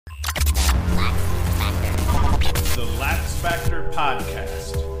the LaxFactor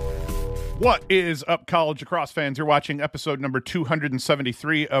podcast. What is up, college lacrosse fans? You're watching episode number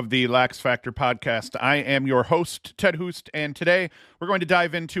 273 of the LaxFactor podcast. I am your host, Ted Hoost, and today we're going to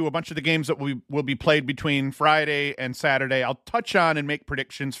dive into a bunch of the games that will be played between Friday and Saturday. I'll touch on and make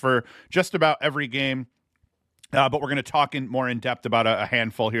predictions for just about every game, but we're going to talk more in depth about a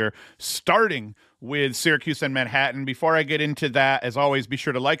handful here, starting with Syracuse and Manhattan. Before I get into that, as always, be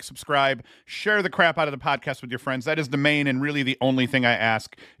sure to like, subscribe, share the crap out of the podcast with your friends. That is the main and really the only thing I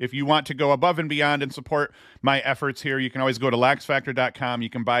ask. If you want to go above and beyond and support my efforts here, you can always go to LaxFactor.com. You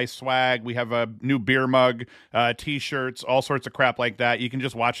can buy swag. We have a new beer mug, t-shirts, all sorts of crap like that. You can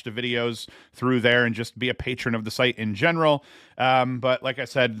just watch the videos through there and just be a patron of the site in general. But like I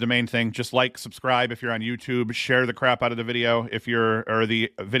said, the main thing, just like, subscribe if you're on YouTube, share the crap out of the video or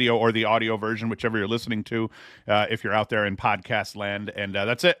the video or the audio version, whichever you're listening to, if you're out there in podcast land. And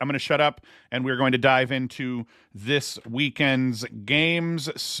that's it. I'm going to shut up, and we're going to dive into this weekend's games,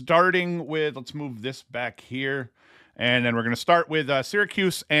 starting with, let's move this back here, and then we're going to start with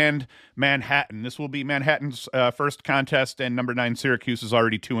Syracuse and Manhattan. This will be Manhattan's first contest, and number 9 Syracuse is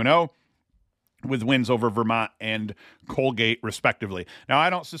already 2-0. with wins over Vermont and Colgate, respectively. Now, I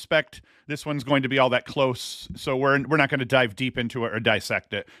don't suspect this one's going to be all that close, so we're not going to dive deep into it or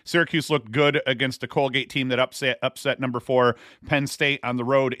dissect it. Syracuse looked good against a Colgate team that upset number 4 Penn State on the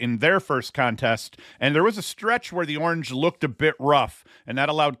road in their first contest, and there was a stretch where the Orange looked a bit rough, and that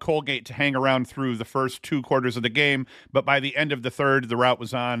allowed Colgate to hang around through the first 2 quarters of the game, but by the end of the third, the rout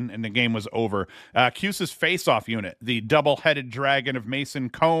was on, and the game was over. Cuse's face-off unit, the double-headed dragon of Mason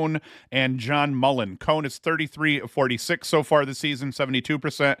Cone and John Mullen. Cone is 33 of 46 so far this season,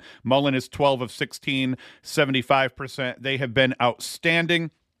 72%. Mullen is 12 of 16, 75%. They have been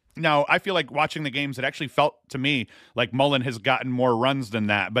outstanding. Now, I feel like watching the games, it actually felt to me like Mullen has gotten more runs than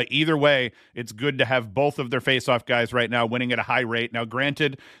that. But either way, it's good to have both of their face-off guys right now winning at a high rate. Now,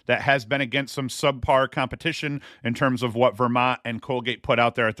 granted, that has been against some subpar competition in terms of what Vermont and Colgate put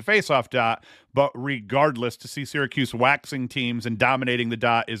out there at the face-off dot. But regardless, to see Syracuse waxing teams and dominating the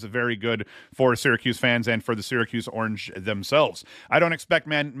dot is very good for Syracuse fans and for the Syracuse Orange themselves. I don't expect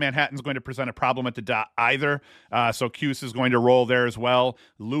Manhattan's going to present a problem at the dot either, so Cuse is going to roll there as well.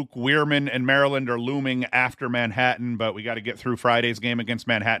 Luke Weirman and Maryland are looming after Manhattan, but we got to get through Friday's game against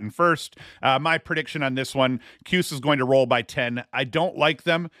Manhattan first. My prediction on this one, Cuse is going to roll by 10. I don't like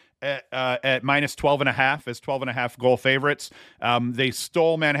them at minus 12.5 as 12.5 goal favorites. They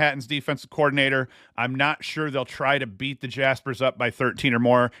stole Manhattan's defensive coordinator. I'm not sure they'll try to beat the Jaspers up by 13 or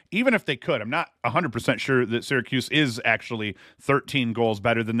more, even if they could. I'm not 100% sure that Syracuse is actually 13 goals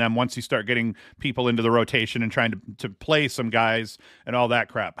better than them once you start getting people into the rotation and trying to play some guys and all that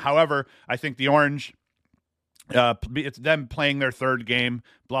crap. However, I think the Orange, it's them playing their third game,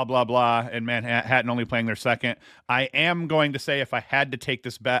 blah, blah, blah, and Manhattan only playing their second. I am going to say if I had to take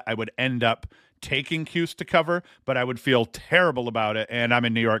this bet, I would end up taking Cuse to cover, but I would feel terrible about it, and I'm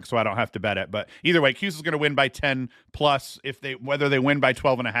in New York, so I don't have to bet it. But either way, Cuse is going to win by 10 plus. Whether they win by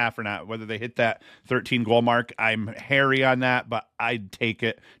 12.5 or not, whether they hit that 13 goal mark, I'm hairy on that, but I'd take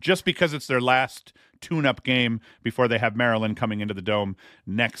it just because it's their last tune-up game before they have Maryland coming into the Dome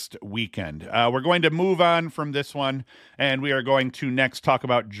next weekend. We're going to move on from this one, and we are going to next talk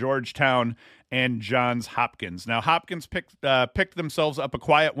about Georgetown and Johns Hopkins. Now, Hopkins picked themselves up a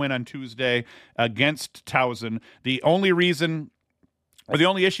quiet win on Tuesday against Towson. The only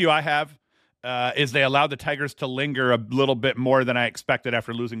issue I have is they allowed the Tigers to linger a little bit more than I expected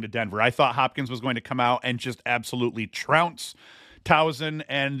after losing to Denver. I thought Hopkins was going to come out and just absolutely trounce Towson,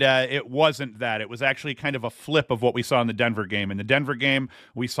 and it wasn't that. It was actually kind of a flip of what we saw in the Denver game. In the Denver game,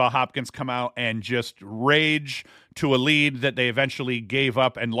 we saw Hopkins come out and just rage to a lead that they eventually gave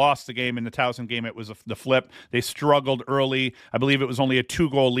up and lost the game. In the Towson game, it was the flip. They struggled early. I believe it was only a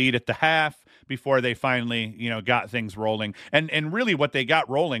 2-goal lead at the half before they finally, got things rolling. And really what they got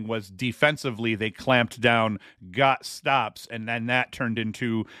rolling was defensively, they clamped down, got stops, and then that turned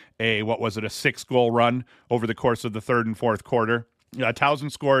into a 6-goal run over the course of the third and fourth quarter. Towson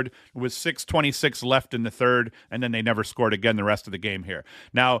scored with 6:26 left in the third, and then they never scored again the rest of the game here.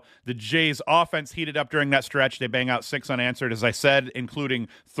 Now, the Jays' offense heated up during that stretch. They bang out 6 unanswered, as I said, including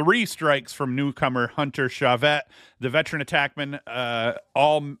 3 strikes from newcomer Hunter Chavette. The veteran attackmen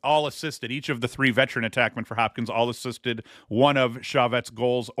all assisted. Each of the 3 veteran attackmen for Hopkins all assisted one of Chavette's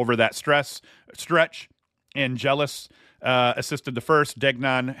goals over that stretch. Angelis assisted the first,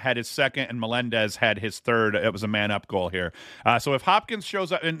 Degnan had his second, and Melendez had his third. It was a man-up goal here. So if Hopkins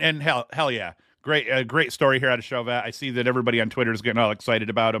shows up, and hell yeah, great story here out of Chauvet. I see that everybody on Twitter is getting all excited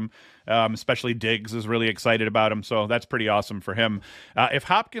about him, especially Diggs is really excited about him, so that's pretty awesome for him. If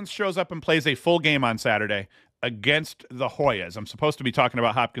Hopkins shows up and plays a full game on Saturday, against the Hoyas. I'm supposed to be talking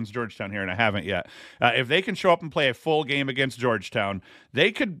about Hopkins Georgetown here, and I haven't yet. If they can show up and play a full game against Georgetown,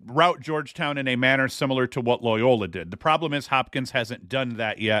 they could rout Georgetown in a manner similar to what Loyola did. The problem is Hopkins hasn't done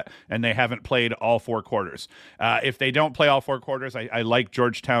that yet, and they haven't played all 4 quarters. If they don't play all 4 quarters, I like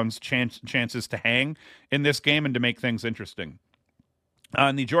Georgetown's chances to hang in this game and to make things interesting.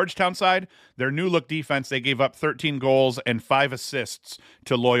 On the Georgetown side, their new look defense, they gave up 13 goals and 5 assists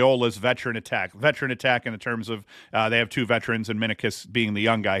to Loyola's veteran attack. Veteran attack in the terms of they have 2 veterans and Minikis being the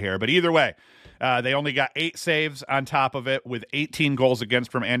young guy here. But either way, they only got 8 saves on top of it with 18 goals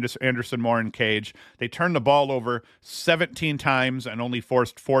against from Anderson, Moore, and Cage. They turned the ball over 17 times and only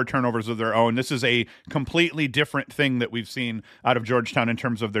forced 4 turnovers of their own. This is a completely different thing that we've seen out of Georgetown in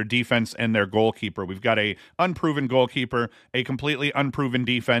terms of their defense and their goalkeeper. We've got a unproven goalkeeper, a completely unproven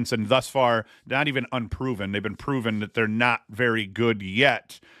defense, and thus far, not even unproven. They've been proven that they're not very good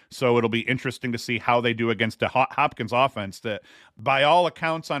yet. So it'll be interesting to see how they do against a Hopkins offense that, by all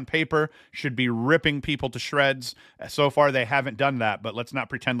accounts on paper, should be ripping people to shreds. So far, they haven't done that, but let's not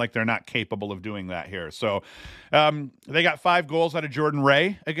pretend like they're not capable of doing that here. So they got 5 goals out of Jordan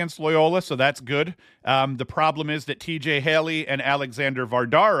Ray against Loyola, so that's good. The problem is that TJ Haley and Alexander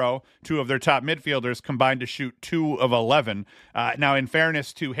Vardaro, 2 of their top midfielders, combined to shoot 2 of 11. Now, in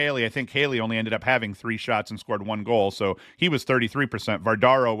fairness to Haley, I think Haley only ended up having 3 shots and scored 1 goal, so he was 33%.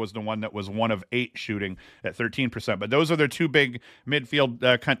 Vardaro was the one that was 1 of 8 shooting at 13%. But those are their 2 big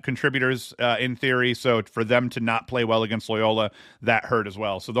midfield contributors in theory. So for them to not play well against Loyola, that hurt as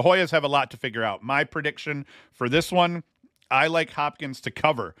well. So the Hoyas have a lot to figure out. My prediction for this one, I like Hopkins to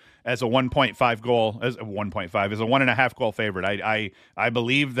cover as a 1.5 goal, as a 1.5, as a 1.5 goal favorite. I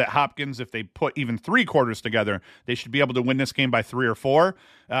believe that Hopkins, if they put even 3 quarters together, they should be able to win this game by 3 or 4.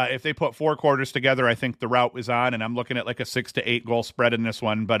 If they put 4 quarters together, I think the route is on, and I'm looking at like a 6 to 8 goal spread in this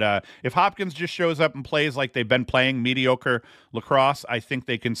one. But if Hopkins just shows up and plays like they've been playing mediocre lacrosse, I think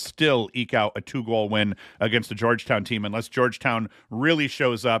they can still eke out a 2-goal win against the Georgetown team, unless Georgetown really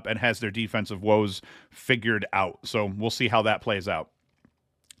shows up and has their defensive woes figured out. So we'll see how that plays out.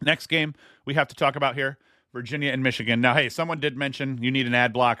 Next game we have to talk about here, Virginia and Michigan. Now, hey, someone did mention you need an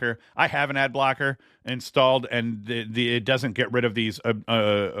ad blocker. I have an ad blocker installed, and it doesn't get rid of these,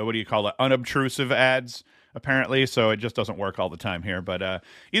 unobtrusive ads, apparently, so it just doesn't work all the time here. But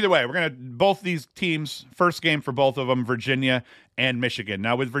either way, we're going to, both these teams, first game for both of them, Virginia and Michigan.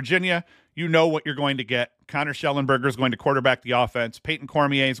 Now, with Virginia, you know what you're going to get. Connor Schellenberger is going to quarterback the offense. Peyton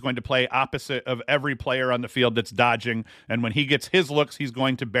Cormier is going to play opposite of every player on the field that's dodging. And when he gets his looks, he's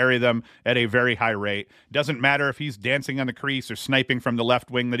going to bury them at a very high rate. Doesn't matter if he's dancing on the crease or sniping from the left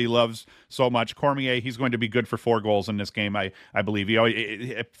wing that he loves so much. Cormier, he's going to be good for 4 goals in this game, I believe.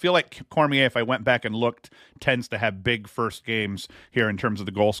 I feel like Cormier, if I went back and looked, tends to have big first games here in terms of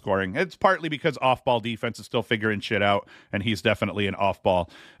the goal scoring. It's partly because off-ball defense is still figuring shit out, and he's definitely an off-ball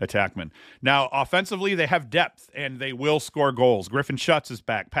attackman. Now, offensively, they have depth, and they will score goals. Griffin Schutz is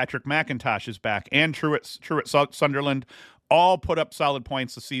back. Patrick McIntosh is back. And Truett Sunderland all put up solid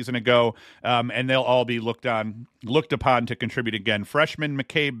points a season ago, and they'll all be looked upon to contribute again. Freshman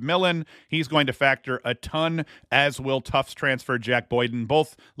McCabe Millen, he's going to factor a ton, as will Tufts transfer Jack Boyden.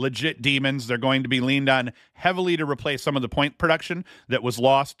 Both legit demons. They're going to be leaned on heavily to replace some of the point production that was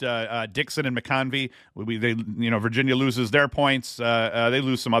lost. Dixon and McConvey, Virginia loses their points. They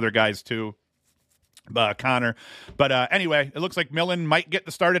lose some other guys too. Connor. But anyway, it looks like Millen might get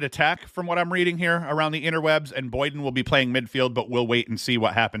the start at attack from what I'm reading here around the interwebs, and Boyden will be playing midfield, but we'll wait and see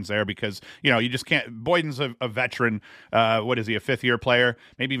what happens there because, you just can't. Boyden's a veteran. What is he, a 5th-year player?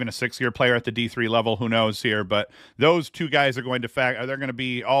 Maybe even a 6th-year player at the D3 level. Who knows here? But those 2 guys are going to they're going to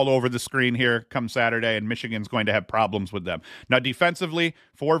be all over the screen here come Saturday, and Michigan's going to have problems with them. Now, defensively,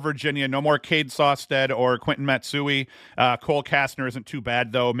 for Virginia, no more Cade Sawstead or Quentin Matsui. Cole Kastner isn't too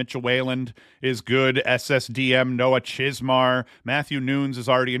bad, though. Mitchell Wayland is good. SSDM Noah Chismar. Matthew Nunes has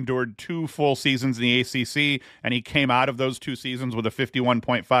already endured 2 full seasons in the ACC, and he came out of those 2 seasons with a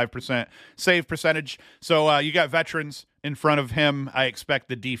 51.5% save percentage. So you got veterans in front of him. I expect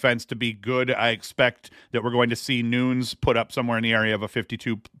the defense to be good. I expect that we're going to see Nunes put up somewhere in the area of a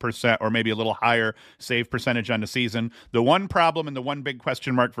 52% or maybe a little higher save percentage on the season. The one problem and the one big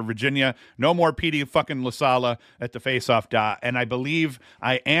question mark for Virginia, no more PD fucking LaSala at the faceoff dot. And I believe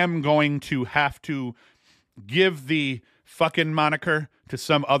I am going to have to give the fucking moniker to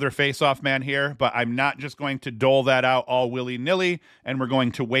some other face-off man here, but I'm not just going to dole that out all willy-nilly, and we're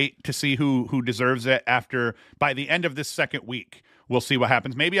going to wait to see who deserves it by the end of this second week. We'll see what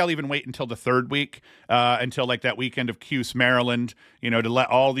happens. Maybe I'll even wait until the 3rd week, until like that weekend of Cuse, Maryland, to let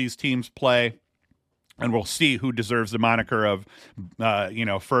all these teams play. And we'll see who deserves the moniker of,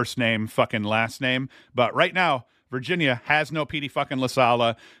 first name, fucking last name. But right now, Virginia has no Petey fucking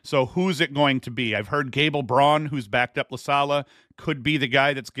LaSala. So who's it going to be? I've heard Gable Braun, who's backed up LaSala, could be the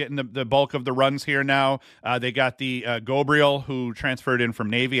guy that's getting the bulk of the runs here now. They got the Gobriel, who transferred in from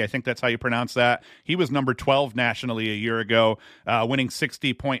Navy. I think that's how you pronounce that. He was number 12 nationally a year ago, winning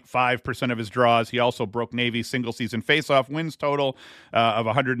 60.5% of his draws. He also broke Navy's single-season face-off wins total of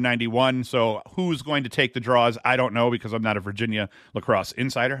 191. So who's going to take the draws? I don't know, because I'm not a Virginia lacrosse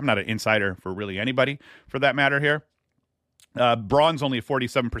insider. I'm not an insider for really anybody, for that matter, here. Braun's only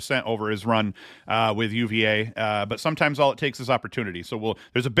 47% over his run with UVA, but sometimes all it takes is opportunity. So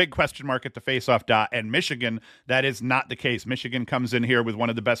there's a big question mark at the faceoff dot, and Michigan, that is not the case. Michigan comes in here with one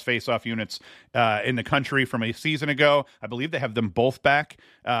of the best faceoff units in the country from a season ago. I believe they have them both back,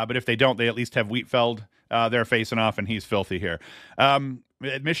 but if they don't, they at least have Wheatfeld there facing off, and he's filthy here.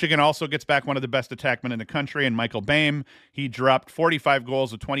 Michigan also gets back one of the best attackmen in the country, and Michael Boehm. He dropped 45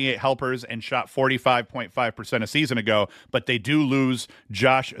 goals with 28 helpers and shot 45.5% a season ago, but they do lose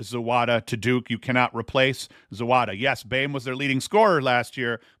Josh Zawada to Duke. You cannot replace Zawada. Yes, Boehm was their leading scorer last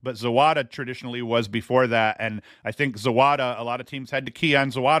year, but Zawada traditionally was before that, and I think Zawada, a lot of teams had to key on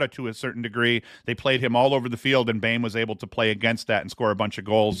Zawada to a certain degree. They played him all over the field, and Boehm was able to play against that and score a bunch of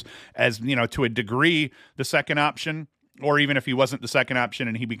goals as, to a degree, the second option. Or even if he wasn't the second option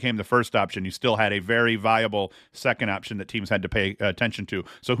and he became the first option, you still had a very viable second option that teams had to pay attention to.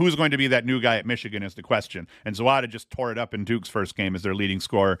 So who's going to be that new guy at Michigan is the question. And Zawada just tore it up in Duke's first game as their leading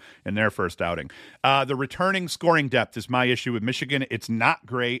scorer in their first outing. The returning scoring depth is my issue with Michigan. It's not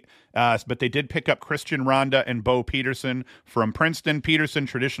great, but they did pick up Christian Ronda and Bo Peterson from Princeton. Peterson,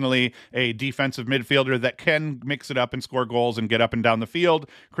 traditionally a defensive midfielder that can mix it up and score goals and get up and down the field.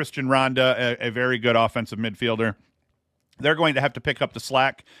 Christian Ronda, a very good offensive midfielder. They're going to have to pick up the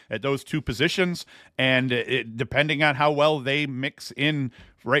slack at those two positions, and depending on how well they mix in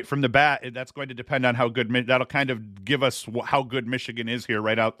right from the bat, that's going to depend on how good. That'll kind of give us how good Michigan is here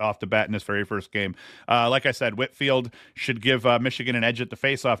right out off the bat in this very first game. Like I said, Whitfield should give Michigan an edge at the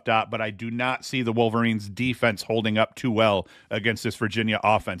faceoff dot, but I do not see the Wolverines' defense holding up too well against this Virginia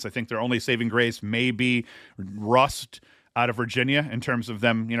offense. I think their only saving grace may be rust out of Virginia in terms of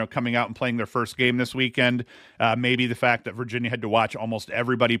them, coming out and playing their first game this weekend. Maybe the fact that Virginia had to watch almost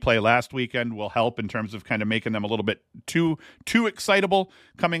everybody play last weekend will help in terms of kind of making them a little bit too excitable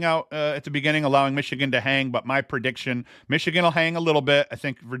coming out at the beginning, allowing Michigan to hang. But my prediction, Michigan will hang a little bit. I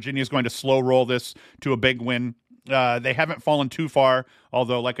think Virginia is going to slow roll this to a big win. They haven't fallen too far,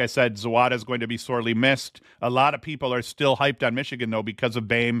 although, like I said, Zawada is going to be sorely missed. A lot of people are still hyped on Michigan, though, because of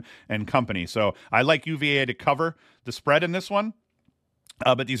Boehm and company. So I like UVA to cover the spread in this one,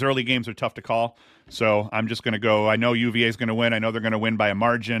 but these early games are tough to call. So I'm just going to go. I know UVA is going to win. I know they're going to win by a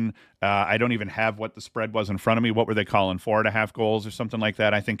margin. I don't even have what the spread was in front of me. What were they calling? 4.5 goals or something like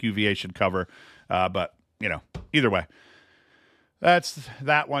that. I think UVA should cover. But, either way, that's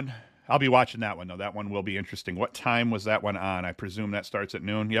that one. I'll be watching that one, though. That one will be interesting. What time was that one on? I presume that starts at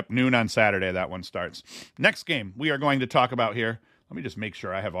noon. Yep, noon on Saturday, that one starts. Next game we are going to talk about here. Let me just make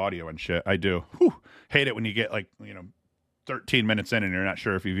sure I have audio and shit. I do. Whew. Hate it when you get 13 minutes in and you're not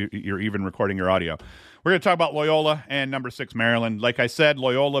sure if you're even recording your audio. We're going to talk about Loyola and number 6 Maryland. Like I said,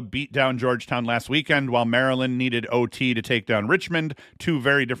 Loyola beat down Georgetown last weekend while Maryland needed OT to take down Richmond. Two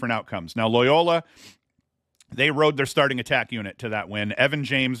very different outcomes. Now, Loyola, they rode their starting attack unit to that win. Evan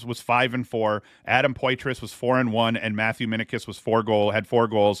James was 5-4. Adam Poitras was 4-1, and Matthew Minikis was had 4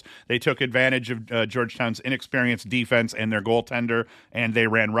 goals. They took advantage of Georgetown's inexperienced defense and their goaltender, and they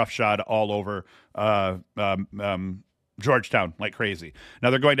ran roughshod all over Georgetown like crazy.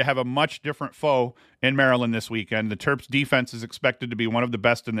 Now they're going to have a much different foe in Maryland this weekend. The Terps defense is expected to be one of the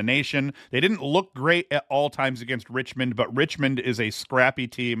best in the nation. They didn't look great at all times against Richmond, but Richmond is a scrappy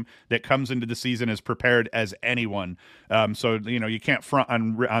team that comes into the season as prepared as anyone. So you can't front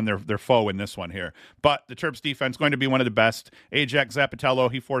on their foe in this one here. But the Terps defense going to be one of the best. Ajax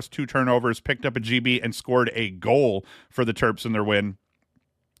Zapatello, he forced 2 turnovers, picked up a GB, and scored a goal for the Terps in their win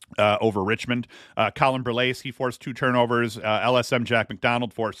over Richmond. Colin Berlace, he forced 2 turnovers. LSM Jack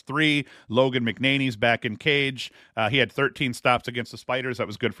McDonald forced 3. Logan McNaney's back in cage. He had 13 stops against the Spiders. That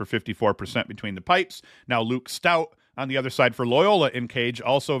was good for 54% between the pipes. Now Luke Stout on the other side for Loyola in cage,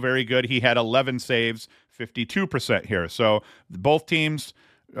 also very good. He had 11 saves, 52% here. So both teams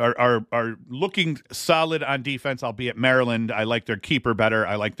are looking solid on defense, albeit Maryland, I like their keeper better.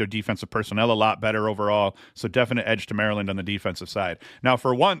 I like their defensive personnel a lot better overall. So definite edge to Maryland on the defensive side. Now,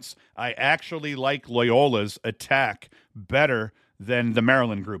 for once, I actually like Loyola's attack better than the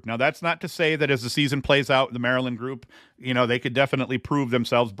Maryland group. Now, that's not to say that as the season plays out, the Maryland group, they could definitely prove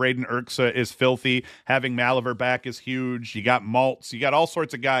themselves. Braden Erksa is filthy. Having Maliver back is huge. You got Maltz. You got all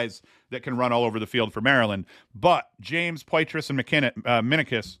sorts of guys that can run all over the field for Maryland. But James, Poitras, and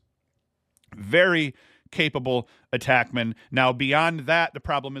Minikis, very capable attackmen. Now, beyond that, the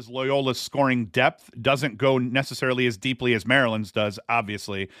problem is Loyola's scoring depth doesn't go necessarily as deeply as Maryland's does,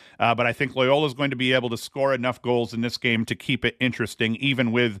 obviously. But I think Loyola's going to be able to score enough goals in this game to keep it interesting,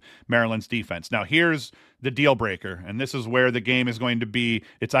 even with Maryland's defense. Now, here's the deal breaker, and this is where the game is going to be.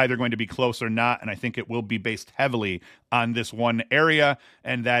 It's either going to be close or not, and I think it will be based heavily on this one area,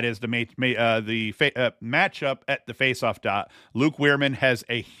 and that is the matchup at the faceoff dot. Luke Weirman has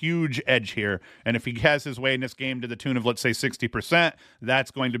a huge edge here, and if he has his way in this game to the tune of, let's say, 60%, that's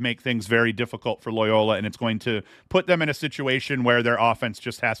going to make things very difficult for Loyola, and it's going to put them in a situation where their offense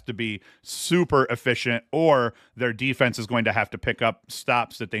just has to be super efficient, or their defense is going to have to pick up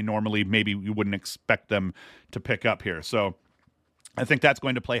stops that they normally maybe you wouldn't expect them to pick up here. So I think that's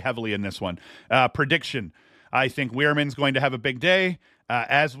going to play heavily in this one. Prediction. I think Weirman's going to have a big day,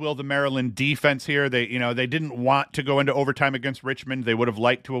 as will the Maryland defense here. They didn't want to go into overtime against Richmond. They would have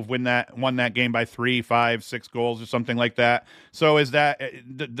liked to have won that game by 3, 5, 6 goals or something like that. So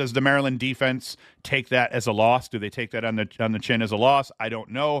does the Maryland defense take that as a loss? Do they take that on the chin as a loss? I don't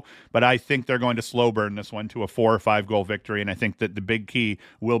know, but I think they're going to slow burn this one to a 4 or 5 goal victory, and I think that the big key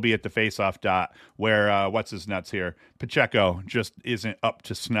will be at the faceoff dot, where what's his nuts here, Pacheco just isn't up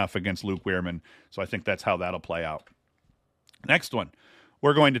to snuff against Luke Weirman. So I think that's how that'll play out. Next one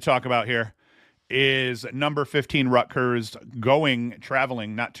we're going to talk about here is number 15 Rutgers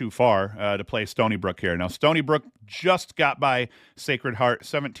traveling not too far to play Stony Brook here. Now, Stony Brook just got by Sacred Heart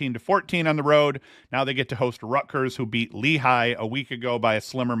 17-14 on the road. Now they get to host Rutgers, who beat Lehigh a week ago by a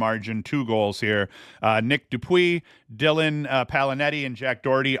slimmer margin, 2 goals here. Nick Dupuis, Dylan Palinetti, and Jack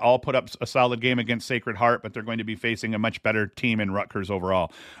Doherty all put up a solid game against Sacred Heart, but they're going to be facing a much better team in Rutgers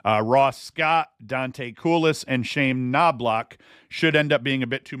overall. Ross Scott, Dante Koulis, and Shane Knobloch should end up being a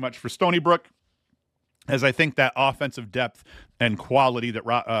bit too much for Stony Brook, as I think that offensive depth and quality that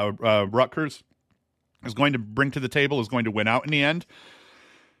Rutgers is going to bring to the table is going to win out in the end.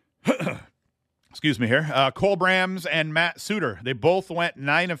 Excuse me here. Cole Brams and Matt Suter, they both went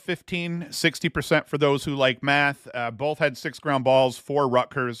 9 of 15, 60% for those who like math. Both had 6 ground balls for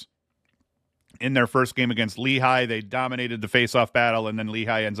Rutgers in their first game against Lehigh. They dominated the faceoff battle, and then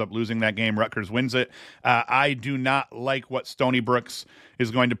Lehigh ends up losing that game. Rutgers wins it. I do not like what Stony Brooks is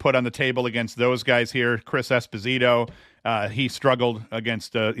going to put on the table against those guys here. Chris Esposito, he struggled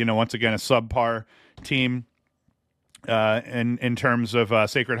against, once again, a subpar team in terms of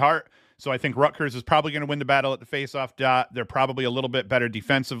Sacred Heart. So I think Rutgers is probably going to win the battle at the faceoff dot. They're probably a little bit better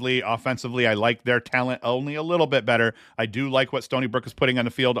defensively. Offensively, I like their talent only a little bit better. I do like what Stony Brook is putting on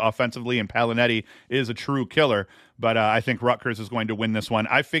the field offensively, and Palinetti is a true killer. But I think Rutgers is going to win this one.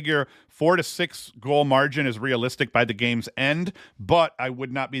 I figure 4 to 6 goal margin is realistic by the game's end, but I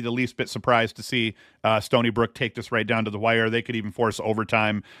would not be the least bit surprised to see Stony Brook take this right down to the wire. They could even force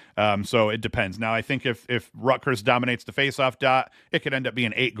overtime, so it depends. Now, I think if Rutgers dominates the faceoff dot, it could end up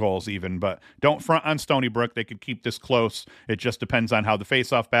being 8 goals even, but don't front on Stony Brook. They could keep this close. It just depends on how the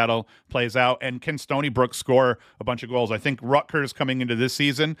faceoff battle plays out, and can Stony Brook score a bunch of goals? I think Rutgers coming into this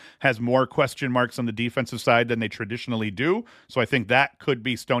season has more question marks on the defensive side than they traditionally do, so I think that could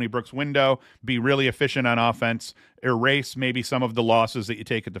be Stony Brook's window. Be really efficient on offense, erase maybe some of the losses that you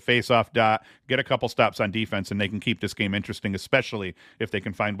take at the faceoff dot, get a couple stops on defense, and they can keep this game interesting, especially if they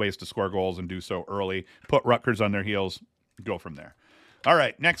can find ways to score goals and do so early. Put Rutgers on their heels, go from there. All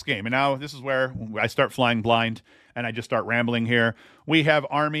right, next game. And now this is where I start flying blind and I just start rambling here. We have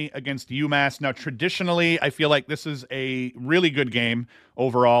Army against UMass. Now, traditionally, I feel like this is a really good game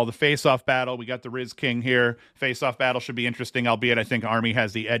overall. The face-off battle, we got the Riz King here. Face-off battle should be interesting, albeit I think Army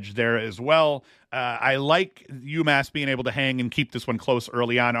has the edge there as well. I like UMass being able to hang and keep this one close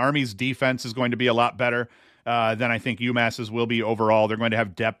early on. Army's defense is going to be a lot better than I think UMass's will be overall. They're going to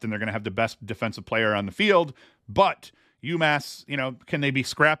have depth, and they're going to have the best defensive player on the field, but UMass, can they be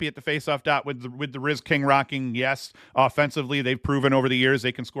scrappy at the faceoff dot with the Riz King rocking? Yes. Offensively, they've proven over the years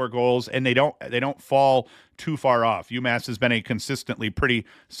they can score goals, and they don't fall too far off. UMass has been a consistently pretty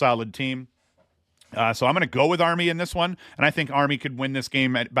solid team. So I'm going to go with Army in this one, and I think Army could win this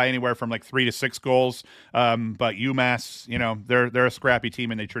game by anywhere from like 3 to 6 goals. But UMass, they're a scrappy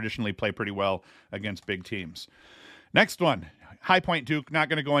team, and they traditionally play pretty well against big teams. Next one. High Point Duke, not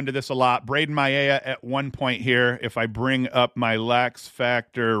going to go into this a lot. Braden Maia at 1 point here. If I bring up my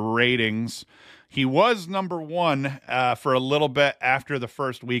LaxFactor ratings, He was number one for a little bit after the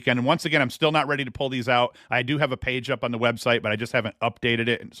first weekend. And once again, I'm still not ready to pull these out. I do have a page up on the website, but I just haven't updated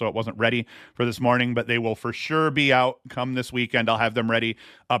it, so it wasn't ready for this morning. But they will for sure be out come this weekend. I'll have them ready,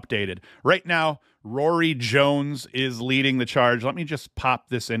 updated. Right now, Rory Jones is leading the charge. Let me just pop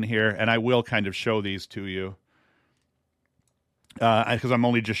this in here, and I will kind of show these to you because I'm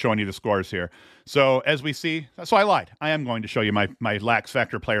only just showing you the scores here. So as we see, so I lied. I am going to show you my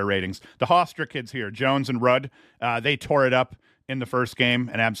LaxFactor player ratings. The Hofstra kids here, Jones and Rudd, they tore it up in the first game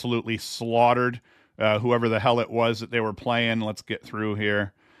and absolutely slaughtered whoever the hell it was that they were playing. Let's get through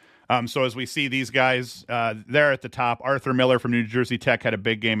here. So as we see these guys, they're at the top. Arthur Miller from New Jersey Tech had a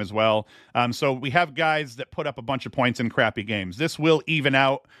big game as well. So we have guys that put up a bunch of points in crappy games. This will even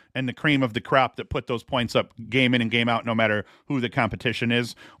out, and the cream of the crop that put those points up game in and game out, no matter who the competition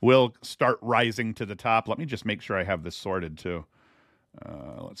is, will start rising to the top. Let me just make sure I have this sorted too.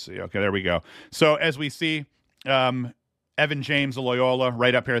 Let's see. Okay, there we go. So as we see, Evan James of Loyola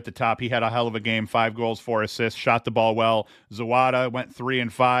right up here at the top. He had a hell of a game, 5 goals, 4 assists, shot the ball well. Zawada went 3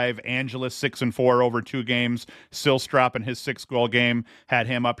 and 5. Angeles 6 and 4 over 2 games. Silstrop in his 6-goal game had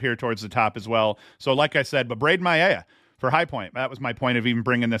him up here towards the top as well. So like I said, but Braden Maia for High Point, that was my point of even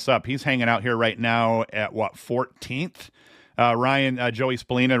bringing this up. He's hanging out here right now at 14th? Joey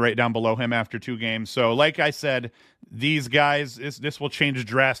Spallina right down below him after 2 games. So like I said, these guys, this will change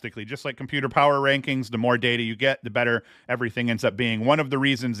drastically. Just like computer power rankings, the more data you get, the better everything ends up being. One of the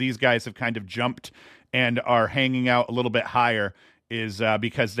reasons these guys have kind of jumped and are hanging out a little bit higher is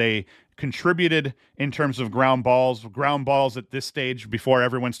because they contributed in terms of ground balls. Ground balls at this stage, before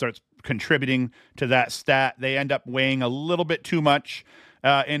everyone starts contributing to that stat, they end up weighing a little bit too much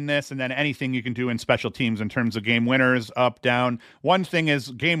in this, and then anything you can do in special teams in terms of game winners, up, down. One thing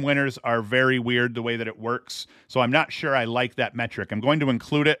is game winners are very weird the way that it works, so I'm not sure I like that metric. I'm going to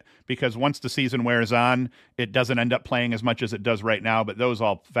include it because once the season wears on, it doesn't end up playing as much as it does right now, but those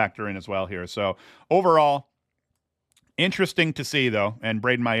all factor in as well here. So overall, interesting to see, though, and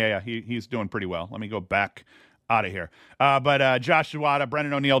Braden Maia, he's doing pretty well. Let me go back out of here. But Josh Zawada,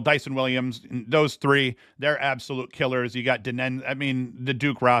 Brendan O'Neill, Dyson Williams, those 3, they're absolute killers. You got Dennen. I mean, the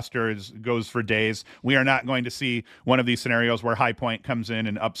Duke roster goes for days. We are not going to see one of these scenarios where High Point comes in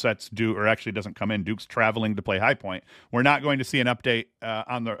and upsets Duke, or actually doesn't come in. Duke's traveling to play High Point. We're not going to see an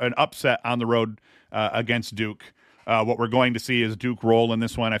upset on the road against Duke. What we're going to see is Duke roll in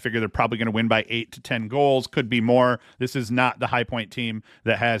this one. I figure they're probably going to win by 8 to 10 goals. Could be more. This is not the High Point team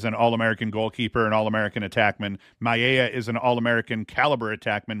that has an All-American goalkeeper, an All-American attackman. Maia is an All-American caliber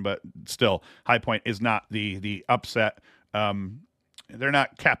attackman, but still, High Point is not the upset. They're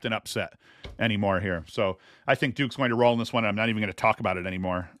not Captain Upset anymore here. So I think Duke's going to roll in this one. I'm not even going to talk about it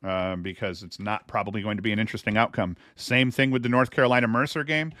anymore because it's not probably going to be an interesting outcome. Same thing with the North Carolina-Mercer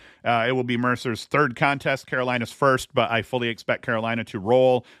game. It will be Mercer's 3rd contest, Carolina's 1st, but I fully expect Carolina to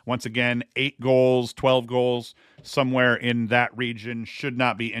roll. Once again, 8 goals, 12 goals, somewhere in that region. Should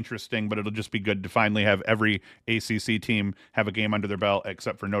not be interesting, but it'll just be good to finally have every ACC team have a game under their belt,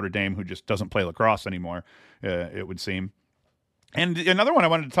 except for Notre Dame, who just doesn't play lacrosse anymore, it would seem. And another one I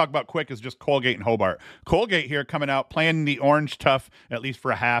wanted to talk about quick is just Colgate and Hobart. Colgate here coming out, playing the Orange tough, at least for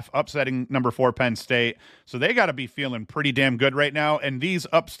a half, upsetting number 4 Penn State. So they got to be feeling pretty damn good right now. And these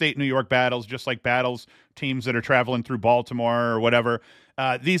upstate New York battles, just like battles, teams that are traveling through Baltimore or whatever,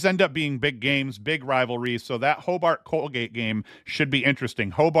 these end up being big games, big rivalries. So that Hobart-Colgate game should be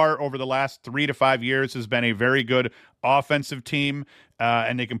interesting. Hobart, over the last 3 to 5 years, has been a very good offensive team,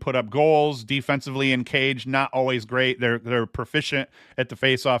 and they can put up goals defensively in cage. Not always great. They're proficient at the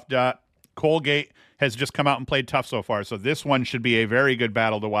faceoff dot. Colgate has just come out and played tough so far, so this one should be a very good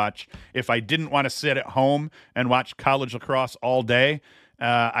battle to watch. If I didn't want to sit at home and watch college lacrosse all day,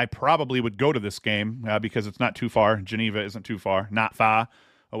 I probably would go to this game because it's not too far. Geneva isn't too far, not far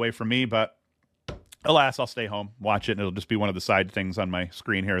away from me, but alas, I'll stay home, watch it, and it'll just be one of the side things on my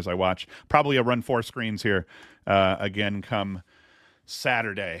screen here as I watch. Probably I'll run 4 screens here again come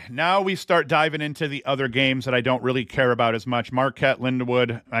Saturday. Now we start diving into the other games that I don't really care about as much. Marquette,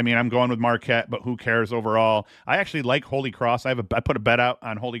 Lindenwood. I mean, I'm going with Marquette, but who cares overall? I actually like Holy Cross. I put a bet out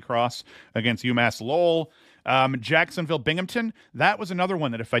on Holy Cross against UMass Lowell. Jacksonville, Binghamton, that was another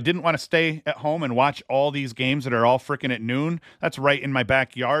one that if I didn't want to stay at home and watch all these games that are all freaking at noon, that's right in my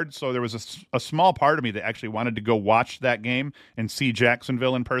backyard. So there was a small part of me that actually wanted to go watch that game and see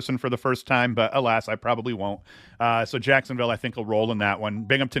Jacksonville in person for the first time, but alas, I probably won't. So Jacksonville, I think, will roll in that one.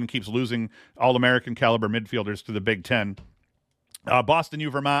 Binghamton keeps losing All-American caliber midfielders to the Big Ten. Boston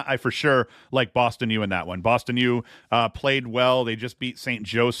U, Vermont, I for sure like Boston U in that one. Boston U played well. They just beat St.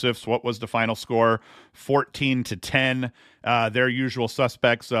 Joseph's. What was the final score? 14-10. Their usual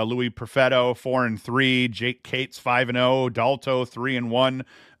suspects, Louis Perfetto, 4-3, Jake Cates, 5-0, Dalto,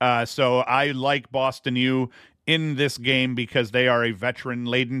 3-1. So I like Boston U in this game because they are a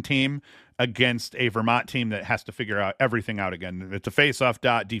veteran-laden team against a Vermont team that has to figure out everything out again. It's a face-off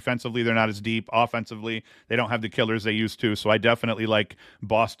dot. Defensively, they're not as deep. Offensively, they don't have the killers they used to. So I definitely like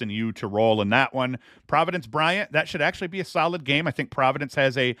Boston U to roll in that one. Providence Bryant, that should actually be a solid game. I think Providence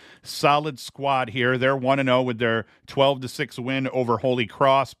has a solid squad here. They're 1-0 with their 12-6 win over Holy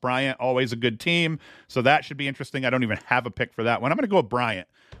Cross. Bryant, always a good team. So that should be interesting. I don't even have a pick for that one. I'm going to go with Bryant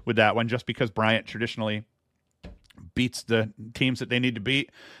with that one just because Bryant traditionally beats the teams that they need to beat.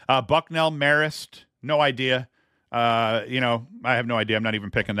 Bucknell, Marist, no idea. I have no idea. I'm not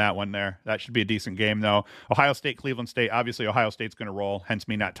even picking that one there. That should be a decent game, though. Ohio State, Cleveland State. Obviously, Ohio State's going to roll, hence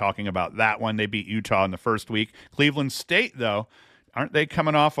me not talking about that one. They beat Utah in the first week. Cleveland State, though, aren't they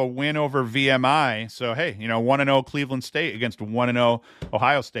coming off a win over VMI? So, hey, 1-0 Cleveland State against 1-0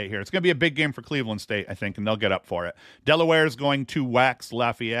 Ohio State here. It's going to be a big game for Cleveland State, I think, and they'll get up for it. Delaware is going to wax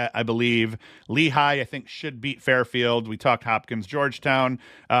Lafayette, I believe. Lehigh, I think, should beat Fairfield. We talked Hopkins, Georgetown.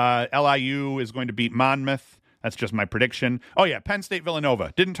 LIU is going to beat Monmouth. That's just my prediction. Oh, yeah, Penn State,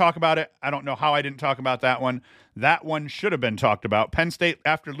 Villanova. Didn't talk about it. I don't know how I didn't talk about that one. That one should have been talked about. Penn State,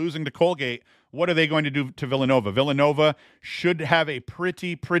 after losing to Colgate, what are they going to do to Villanova? Villanova should have a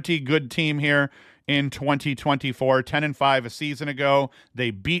pretty good team here in 2024. 10-5 a season ago. They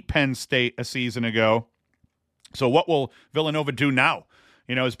beat Penn State a season ago. So what will Villanova do now?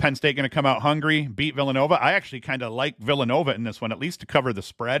 Is Penn State going to come out hungry, beat Villanova? I actually kind of like Villanova in this one, at least to cover the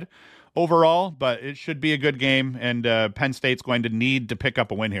spread overall, but it should be a good game, and Penn State's going to need to pick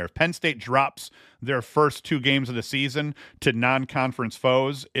up a win here. If Penn State drops their first 2 games of the season to non-conference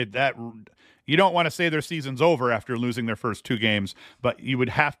foes, you don't want to say their season's over after losing their first 2 games, but you would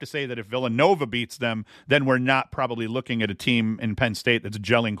have to say that if Villanova beats them, then we're not probably looking at a team in Penn State that's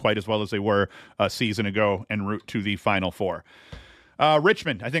gelling quite as well as they were a season ago en route to the Final Four.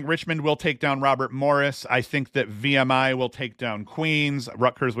 Richmond. I think Richmond will take down Robert Morris. I think that VMI will take down Queens.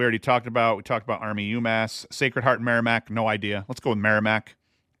 Rutgers, we already talked about. We talked about Army UMass. Sacred Heart and Merrimack, no idea. Let's go with Merrimack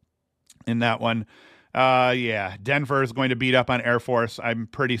in that one. Denver is going to beat up on Air Force. I'm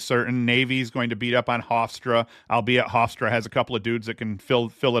pretty certain. Navy is going to beat up on Hofstra, albeit Hofstra has a couple of dudes that can fill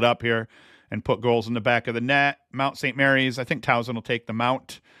it up here and put goals in the back of the net. Mount St. Mary's, I think Towson will take the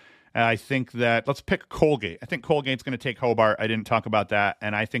Mount. I think that, let's pick Colgate. I think Colgate's going to take Hobart. I didn't talk about that.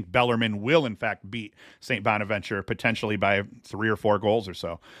 And I think Bellarmine will, in fact, beat St. Bonaventure, potentially by 3 or 4 goals or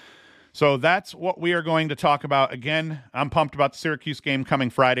so. So that's what we are going to talk about. Again, I'm pumped about the Syracuse game coming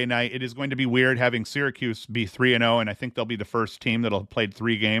Friday night. It is going to be weird having Syracuse be 3-0, and I think they'll be the first team that'll have played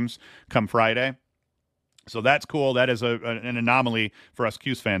 3 games come Friday. So that's cool. That is an anomaly for us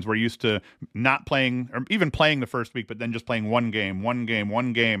Cuse fans. We're used to not playing, or even playing the first week, but then just playing one game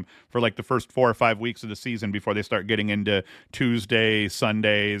for like the first 4 or 5 weeks of the season before they start getting into Tuesday,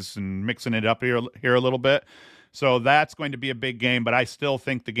 Sundays, and mixing it up here a little bit. So that's going to be a big game, but I still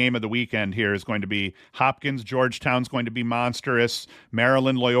think the game of the weekend here is going to be Hopkins. Georgetown's going to be monstrous.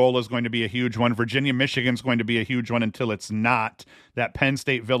 Maryland, Loyola is going to be a huge one. Virginia, Michigan's going to be a huge one until it's not. That Penn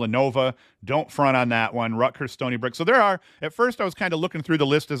State, Villanova, don't front on that one. Rutgers, Stony Brook. So there are, at first I was kind of looking through the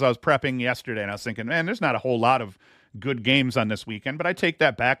list as I was prepping yesterday, and I was thinking, man, there's not a whole lot of good games on this weekend, but I take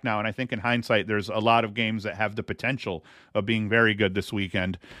that back now, and I think in hindsight there's a lot of games that have the potential of being very good this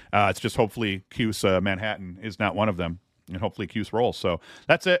weekend. It's just hopefully Cuse Manhattan is not one of them, and hopefully Cuse rolls. So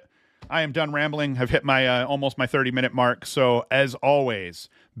that's it. I am done rambling. I've hit my almost my 30-minute mark. So as always,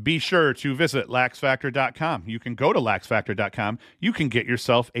 be sure to visit LaxFactor.com. You can go to LaxFactor.com. You can get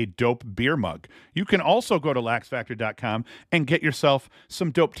yourself a dope beer mug. You can also go to LaxFactor.com and get yourself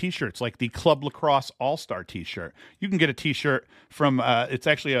some dope t-shirts like the Club Lacrosse All-Star t-shirt. You can get a t-shirt from, it's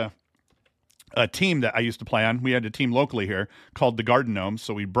actually a team that I used to play on. We had a team locally here called the Garden Gnomes.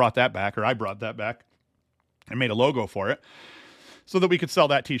 So we brought that back, or I brought that back and made a logo for it, so that we could sell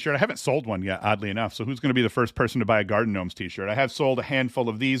that t-shirt. I haven't sold one yet, oddly enough. So who's going to be the first person to buy a Garden Gnomes t-shirt? I have sold a handful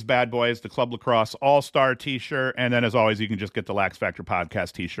of these bad boys, the Club Lacrosse All-Star t-shirt. And then as always, you can just get the Lax Factor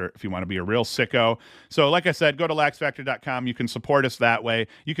podcast t-shirt if you want to be a real sicko. So like I said, go to LaxFactor.com. You can support us that way.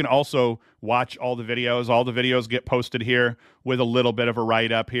 You can also watch all the videos. All the videos get posted here with a little bit of a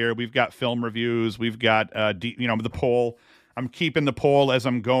write-up here. We've got film reviews. We've got, the poll. I'm keeping the poll as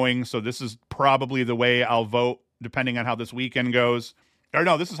I'm going. So this is probably the way I'll vote, depending on how this weekend goes. Or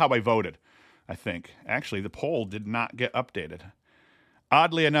no, this is how I voted, I think. Actually, the poll did not get updated.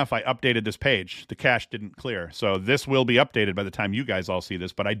 Oddly enough, I updated this page. The cache didn't clear. So this will be updated by the time you guys all see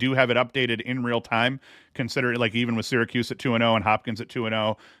this, but I do have it updated in real time, consider it like even with Syracuse at 2-0 and Hopkins at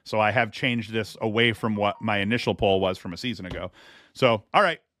 2-0. So I have changed this away from what my initial poll was from a season ago. So, all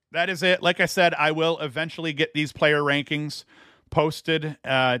right, that is it. Like I said, I will eventually get these player rankings posted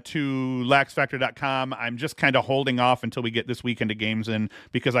to LaxFactor.com. I'm just kind of holding off until we get this weekend of games in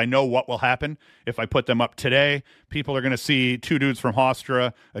because I know what will happen if I put them up today. People are going to see two dudes from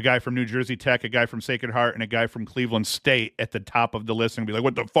Hofstra, a guy from New Jersey Tech, a guy from Sacred Heart, and a guy from Cleveland State at the top of the list and be like,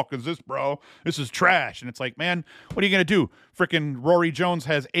 what the fuck is this, bro? This is trash. And it's like, man, what are you going to do? Freaking Rory Jones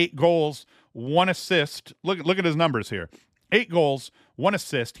has 8 goals, 1 assist. Look at his numbers here. 8 goals, 1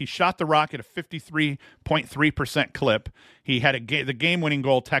 assist. He shot the rock at a 53.3% clip. He had the game-winning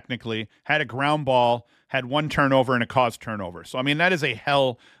goal technically, had a ground ball, had 1 turnover and a caused turnover. So, I mean, that is a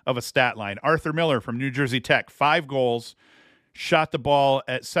hell of a stat line. Arthur Miller from New Jersey Tech, 5 goals, shot the ball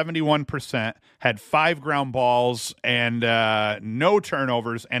at 71%, had 5 ground balls and no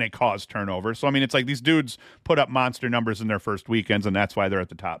turnovers and a caused turnover. So, I mean, it's like these dudes put up monster numbers in their first weekends, and that's why they're at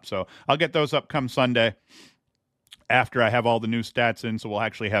the top. So, I'll get those up come Sunday, after I have all the new stats in. So we'll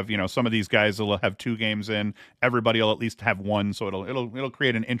actually have, some of these guys will have 2 games in. Everybody will at least have 1. So it'll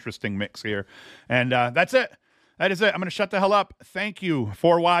create an interesting mix here. And that's it. That is it. I'm going to shut the hell up. Thank you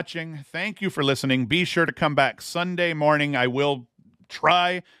for watching. Thank you for listening. Be sure to come back Sunday morning. I will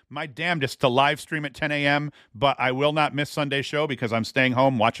try my damnedest to live stream at 10 a.m., but I will not miss Sunday's show because I'm staying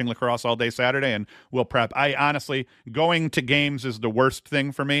home watching lacrosse all day Saturday, and we'll prep. I honestly, going to games is the worst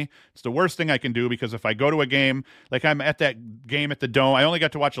thing for me. It's the worst thing I can do because if I go to a game, like I'm at that game at the Dome, I only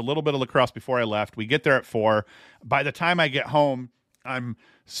got to watch a little bit of lacrosse before I left. We get there at 4. By the time I get home, I'm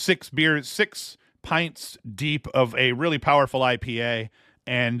 6 pints deep of a really powerful IPA,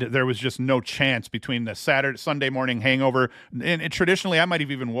 and there was just no chance between the Sunday morning hangover. And traditionally, I might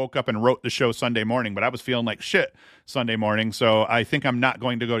have even woke up and wrote the show Sunday morning, but I was feeling like shit Sunday morning. So I think I'm not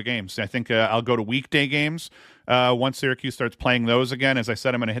going to go to games. I think I'll go to weekday games once Syracuse starts playing those again. As I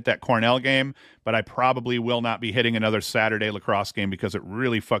said, I'm going to hit that Cornell game, but I probably will not be hitting another Saturday lacrosse game because it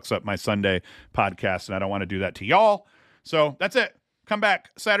really fucks up my Sunday podcast, and I don't want to do that to y'all. So that's it. Come back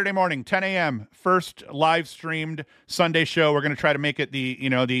Saturday morning, 10 a.m., first live streamed Sunday show. We're going to try to make it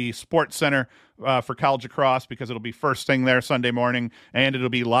the Sports Center for college lacrosse because it'll be first thing there Sunday morning, and it'll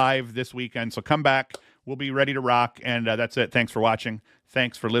be live this weekend. So come back. We'll be ready to rock, and that's it. Thanks for watching.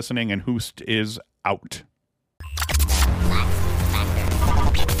 Thanks for listening, and Hoost is out.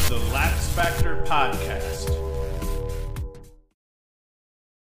 The LaxFactor Podcast.